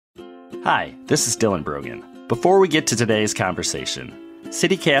Hi, this is Dylan Brogan. Before we get to today's conversation,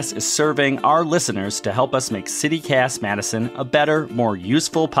 CityCast is surveying our listeners to help us make CityCast Madison a better, more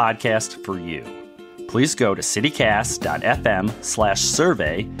useful podcast for you. Please go to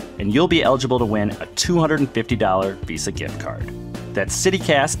citycast.fm/survey and you'll be eligible to win a $250 Visa gift card. That's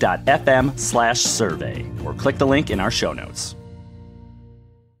citycast.fm/survey or click the link in our show notes.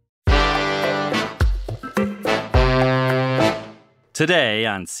 Today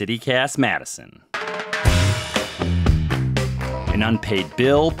on CityCast Madison. An unpaid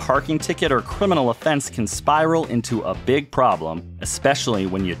bill, parking ticket, or criminal offense can spiral into a big problem, especially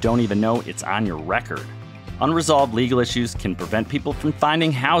when you don't even know it's on your record. Unresolved legal issues can prevent people from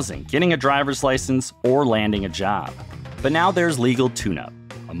finding housing, getting a driver's license, or landing a job. But now there's Legal TuneUp,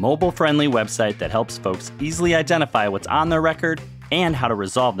 a mobile-friendly website that helps folks easily identify what's on their record and how to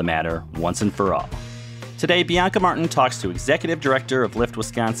resolve the matter once and for all. Today, Bianca Martin talks to Executive Director of Lyft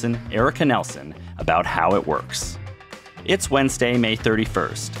Wisconsin, Erica Nelson, about how it works. It's Wednesday, May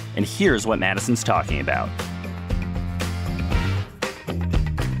 31st, and here's what Madison's talking about.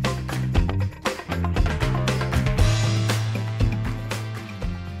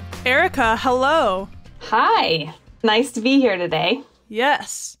 Erica, hello. Hi. Nice to be here today.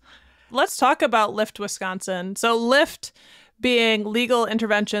 Yes. Let's talk about Lyft Wisconsin. So Lyft being Legal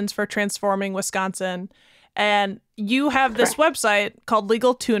Interventions for Transforming Wisconsin. And you have this website called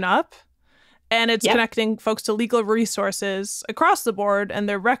Legal TuneUp, and it's connecting folks to legal resources across the board and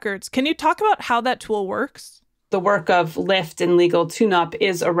their records. Can you talk about how that tool works? The work of Lyft and Legal TuneUp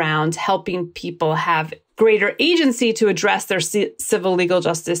is around helping people have greater agency to address their civil legal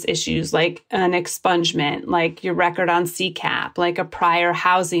justice issues, like an expungement, like your record on CCAP, like a prior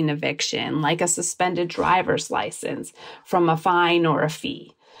housing eviction, like a suspended driver's license from a fine or a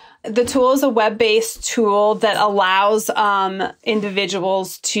fee. The tool is a web-based tool that allows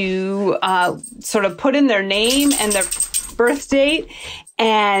individuals to sort of put in their name and their birth date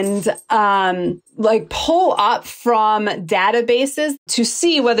and pull up from databases to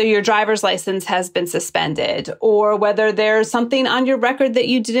see whether your driver's license has been suspended or whether there's something on your record that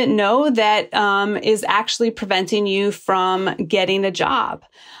you didn't know that is actually preventing you from getting a job.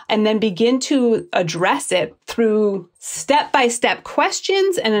 And then begin to address it through step-by-step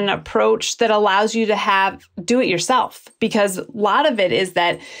questions and an approach that allows you to do it yourself. Because a lot of it is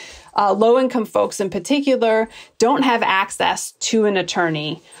that low-income folks in particular don't have access to an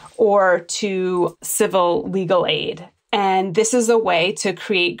attorney or to civil legal aid. And this is a way to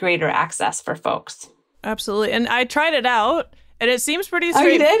create greater access for folks. Absolutely. And I tried it out. And it seems pretty straight.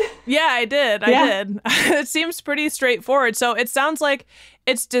 Oh, you did? Yeah, I did. I did. It seems pretty straightforward. So it sounds like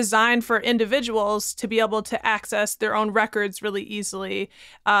it's designed for individuals to be able to access their own records really easily,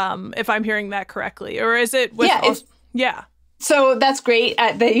 if I'm hearing that correctly. Or is it? Yeah. So that's great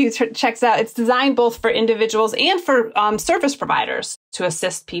that you checks out. It's designed both for individuals and for service providers to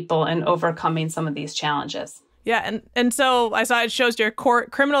assist people in overcoming some of these challenges. Yeah. And so I saw it shows your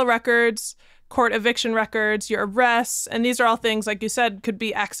court criminal records, court eviction records, your arrests, and these are all things, like you said, could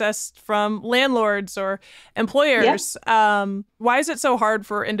be accessed from landlords or employers. Yep. Why is it so hard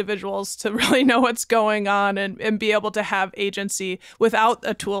for individuals to really know what's going on and be able to have agency without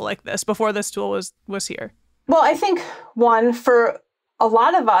a tool like this before this tool was here? Well, I think, one, for a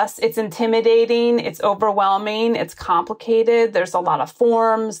lot of us, it's intimidating, it's overwhelming, it's complicated. There's a lot of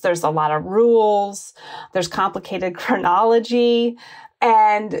forms, there's a lot of rules, there's complicated chronology.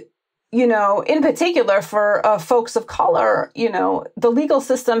 And in particular for folks of color, the legal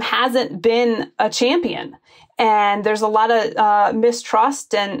system hasn't been a champion. And there's a lot of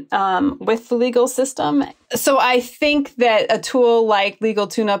mistrust and with the legal system. So I think that a tool like Legal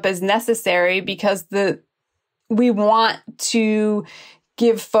TuneUp is necessary because we want to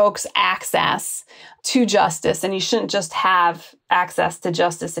give folks access to justice. And you shouldn't just have access to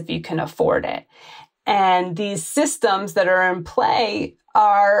justice if you can afford it. And these systems that are in play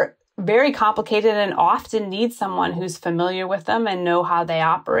are very complicated and often need someone who's familiar with them and know how they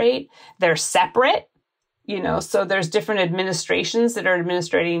operate. They're separate, so there's different administrations that are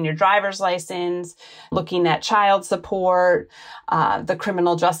administrating your driver's license, looking at child support. The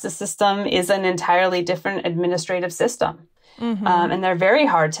criminal justice system is an entirely different administrative system. Mm-hmm. And they're very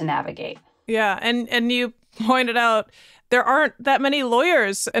hard to navigate. Yeah. And you pointed out there aren't that many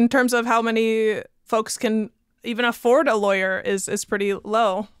lawyers in terms of how many folks can even afford a lawyer is pretty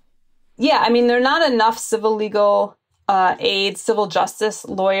low. Yeah, there are not enough civil legal aid, civil justice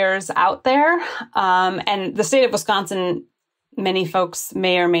lawyers out there. And the state of Wisconsin many folks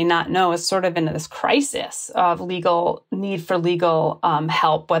may or may not know is sort of in this crisis of need for legal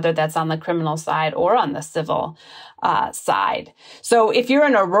help, whether that's on the criminal side or on the civil side. So if you're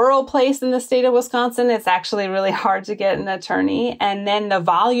in a rural place in the state of Wisconsin, it's actually really hard to get an attorney. And then the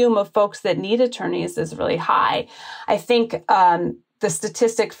volume of folks that need attorneys is really high. I think the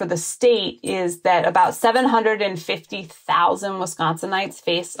statistic for the state is that about 750,000 Wisconsinites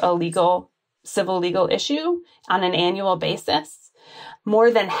face a civil legal issue on an annual basis. More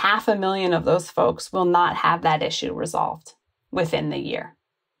than 500,000 of those folks will not have that issue resolved within the year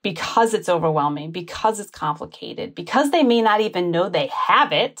because it's overwhelming, because it's complicated, because they may not even know they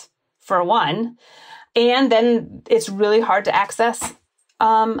have it, for one. And then it's really hard to access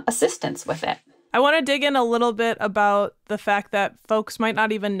assistance with it. I want to dig in a little bit about the fact that folks might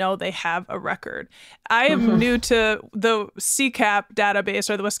not even know they have a record. I am new to the CCAP database,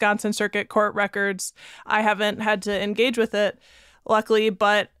 or the Wisconsin Circuit Court Records. I haven't had to engage with it, luckily,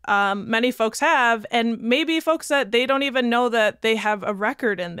 but many folks have, and maybe folks that they don't even know that they have a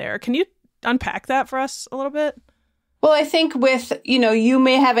record in there. Can you unpack that for us a little bit? Well, I think you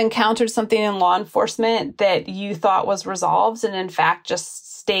may have encountered something in law enforcement that you thought was resolved and in fact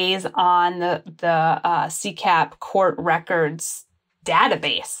just stays on the CCAP court records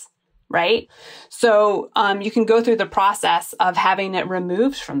database, right? So you can go through the process of having it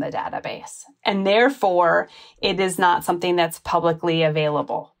removed from the database. And therefore, it is not something that's publicly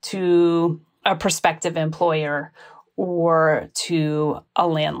available to a prospective employer or to a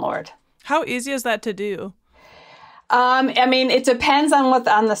landlord. How easy is that to do? It depends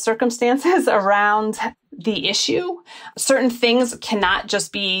on the circumstances around the issue. Certain things cannot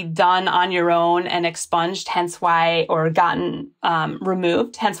just be done on your own and expunged, or gotten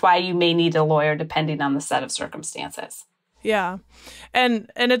removed, hence why you may need a lawyer depending on the set of circumstances. Yeah.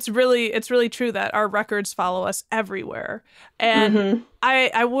 And it's really true that our records follow us everywhere. And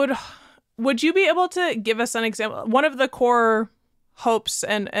I would you be able to give us an example? One of the core hopes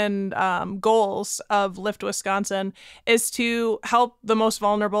and goals of Lift Wisconsin is to help the most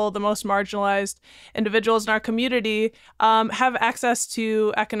vulnerable, the most marginalized individuals in our community have access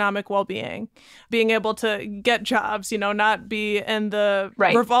to economic well-being, being able to get jobs, not be in the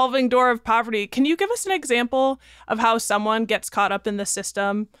revolving door of poverty. Can you give us an example of how someone gets caught up in the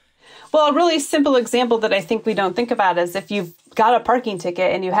system? Well, a really simple example that I think we don't think about is if you've got a parking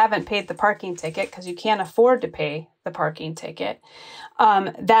ticket and you haven't paid the parking ticket because you can't afford to pay the parking ticket,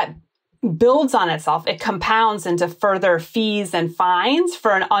 that builds on itself. It compounds into further fees and fines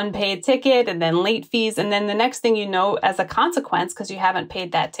for an unpaid ticket and then late fees. And then the next thing you know, as a consequence, because you haven't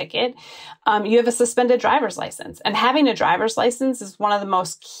paid that ticket, you have a suspended driver's license. And having a driver's license is one of the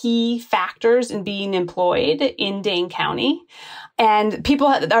most key factors in being employed in Dane County. And people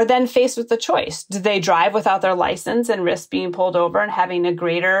are then faced with the choice. Do they drive without their license and risk being pulled over and having a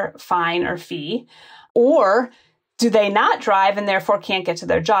greater fine or fee? Or do they not drive and therefore can't get to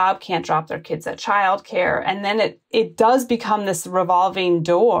their job, can't drop their kids at childcare? And then it does become this revolving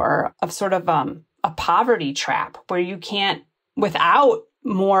door of sort of a poverty trap where you can't, without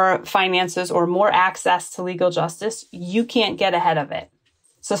more finances or more access to legal justice, you can't get ahead of it.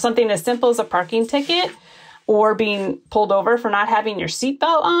 So something as simple as a parking ticket or being pulled over for not having your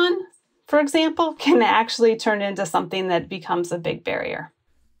seatbelt on, for example, can actually turn into something that becomes a big barrier.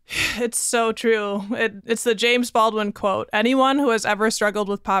 It's so true. It's the James Baldwin quote. Anyone who has ever struggled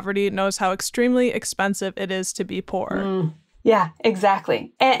with poverty knows how extremely expensive it is to be poor. Yeah,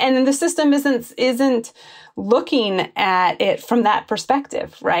 exactly. And the system isn't looking at it from that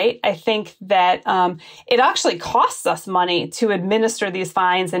perspective, right? I think that it actually costs us money to administer these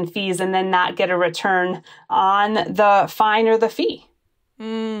fines and fees and then not get a return on the fine or the fee,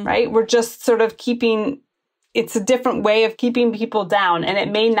 right? We're just sort of it's a different way of keeping people down, and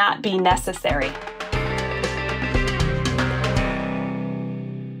it may not be necessary.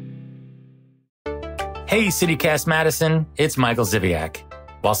 Hey, CityCast Madison, it's Michael Ziviak.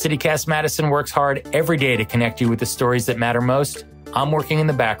 While CityCast Madison works hard every day to connect you with the stories that matter most, I'm working in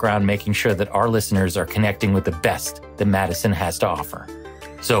the background making sure that our listeners are connecting with the best that Madison has to offer.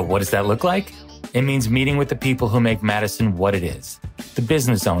 So what does that look like? It means meeting with the people who make Madison what it is. The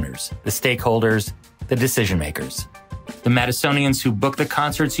business owners, the stakeholders, the decision makers. The Madisonians who book the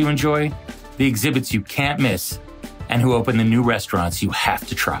concerts you enjoy, the exhibits you can't miss, and who open the new restaurants you have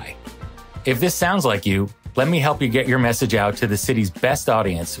to try. If this sounds like you, let me help you get your message out to the city's best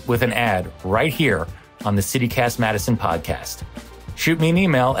audience with an ad right here on the CityCast Madison podcast. Shoot me an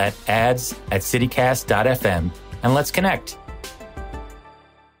email at ads@citycast.fm and let's connect.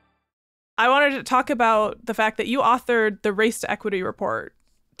 I wanted to talk about the fact that you authored the Race to Equity report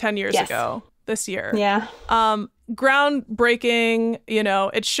 10 years ago. this year. Yeah. Groundbreaking,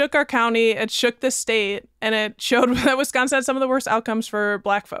 it shook our county, it shook the state, and it showed that Wisconsin had some of the worst outcomes for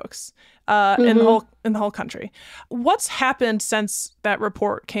Black folks in the whole country. What's happened since that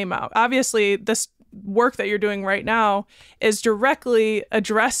report came out? Obviously, this work that you're doing right now is directly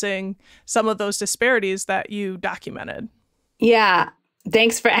addressing some of those disparities that you documented. Yeah.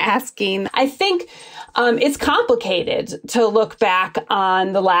 Thanks for asking. I think it's complicated to look back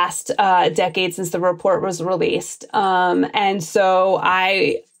on the last decade since the report was released. And so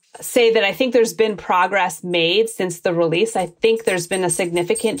I say that I think there's been progress made since the release. I think there's been a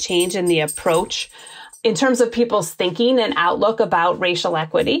significant change in the approach in terms of people's thinking and outlook about racial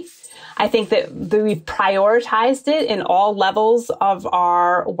equity. I think that we've prioritized it in all levels of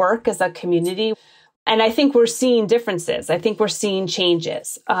our work as a community. And I think we're seeing differences. I think we're seeing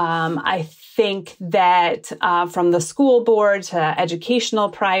changes. I think that from the school board to educational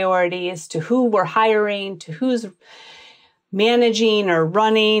priorities to who we're hiring to who's managing or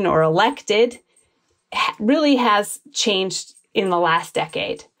running or elected really has changed in the last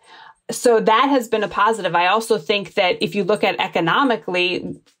decade. So that has been a positive. I also think that if you look at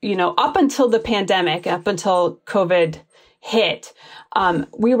economically, up until the pandemic, up until COVID hit,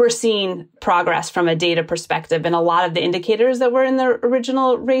 we were seeing progress from a data perspective in a lot of the indicators that were in the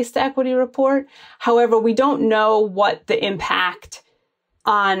original Race to Equity report. However, we don't know what the impact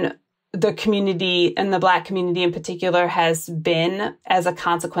on the community and the Black community in particular has been as a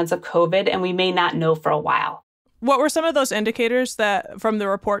consequence of COVID, and we may not know for a while. What were some of those indicators that from the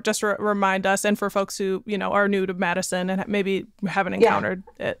report, just to remind us, and for folks who, are new to Madison and maybe haven't encountered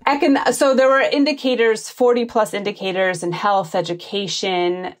it? So there were indicators, 40 plus indicators in health,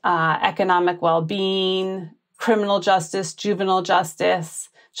 education, economic well-being, criminal justice, juvenile justice,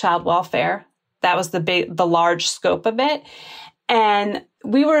 child welfare. That was the large scope of it. And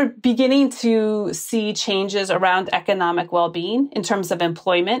we were beginning to see changes around economic well-being in terms of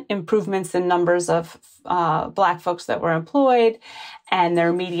employment, improvements in numbers of Black folks that were employed and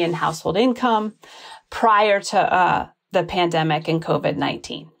their median household income prior to the pandemic and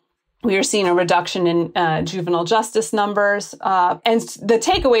COVID-19. We are seeing a reduction in juvenile justice numbers. And the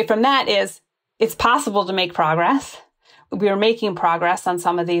takeaway from that is it's possible to make progress. We are making progress on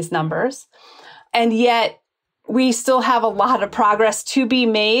some of these numbers. And yet, we still have a lot of progress to be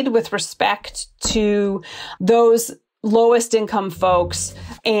made with respect to those lowest income folks.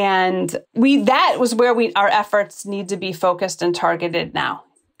 And that was where our efforts need to be focused and targeted now,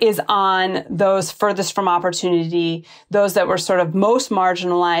 is on those furthest from opportunity, those that were sort of most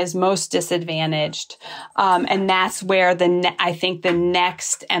marginalized, most disadvantaged. And that's where I think the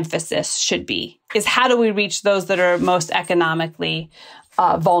next emphasis should be, is how do we reach those that are most economically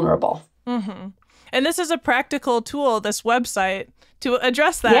vulnerable? Mm-hmm. And this is a practical tool, this website, to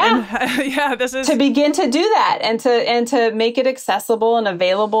address that. Yeah. And, this is to begin to do that and to make it accessible and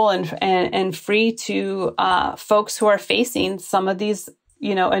available and free to folks who are facing some of these,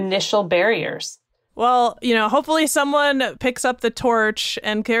 initial barriers. Well, hopefully someone picks up the torch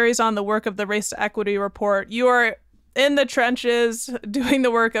and carries on the work of the Race to Equity report. You are in the trenches doing the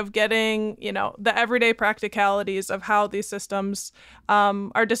work of getting, the everyday practicalities of how these systems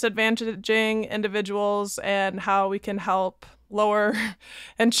are disadvantaging individuals and how we can help lower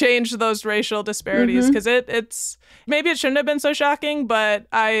and change those racial disparities. Because it's maybe it shouldn't have been so shocking, but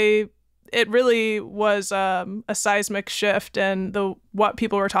it really was a seismic shift in what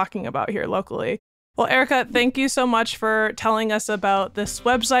people were talking about here locally. Well, Erica, thank you so much for telling us about this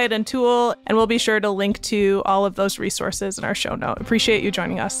website and tool, and we'll be sure to link to all of those resources in our show note. Appreciate you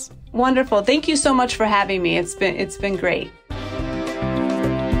joining us. Wonderful. Thank you so much for having me. It's been great.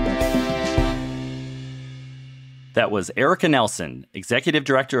 That was Erica Nelson, Executive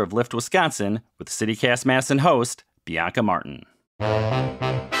Director of Lift Wisconsin, with CityCast Madison host Bianca Martin.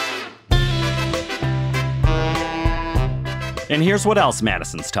 And here's what else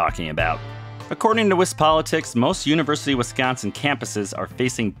Madison's talking about. According to WisPolitics, most University of Wisconsin campuses are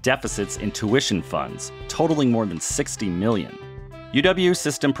facing deficits in tuition funds, totaling more than $60 million. UW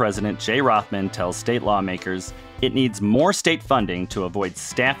System President Jay Rothman tells state lawmakers it needs more state funding to avoid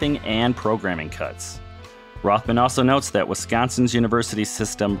staffing and programming cuts. Rothman also notes that Wisconsin's university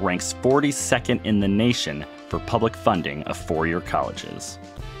system ranks 42nd in the nation for public funding of four-year colleges.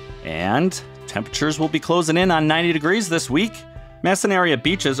 And temperatures will be closing in on 90 degrees this week. Madison area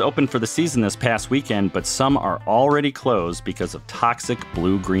beaches opened for the season this past weekend, but some are already closed because of toxic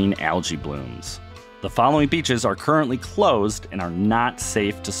blue-green algae blooms. The following beaches are currently closed and are not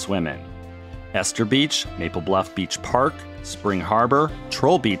safe to swim in: Esther Beach, Maple Bluff Beach Park, Spring Harbor,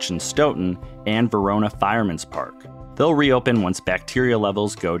 Troll Beach in Stoughton, and Verona Fireman's Park. They'll reopen once bacteria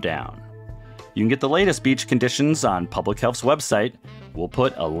levels go down. You can get the latest beach conditions on Public Health's website. We'll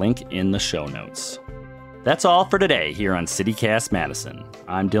put a link in the show notes. That's all for today here on CityCast Madison.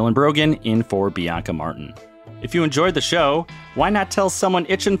 I'm Dylan Brogan, in for Bianca Martin. If you enjoyed the show, why not tell someone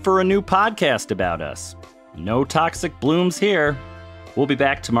itching for a new podcast about us? No toxic blooms here. We'll be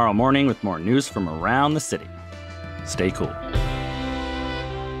back tomorrow morning with more news from around the city. Stay cool.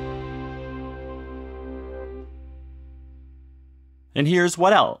 And here's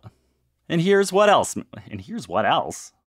what else.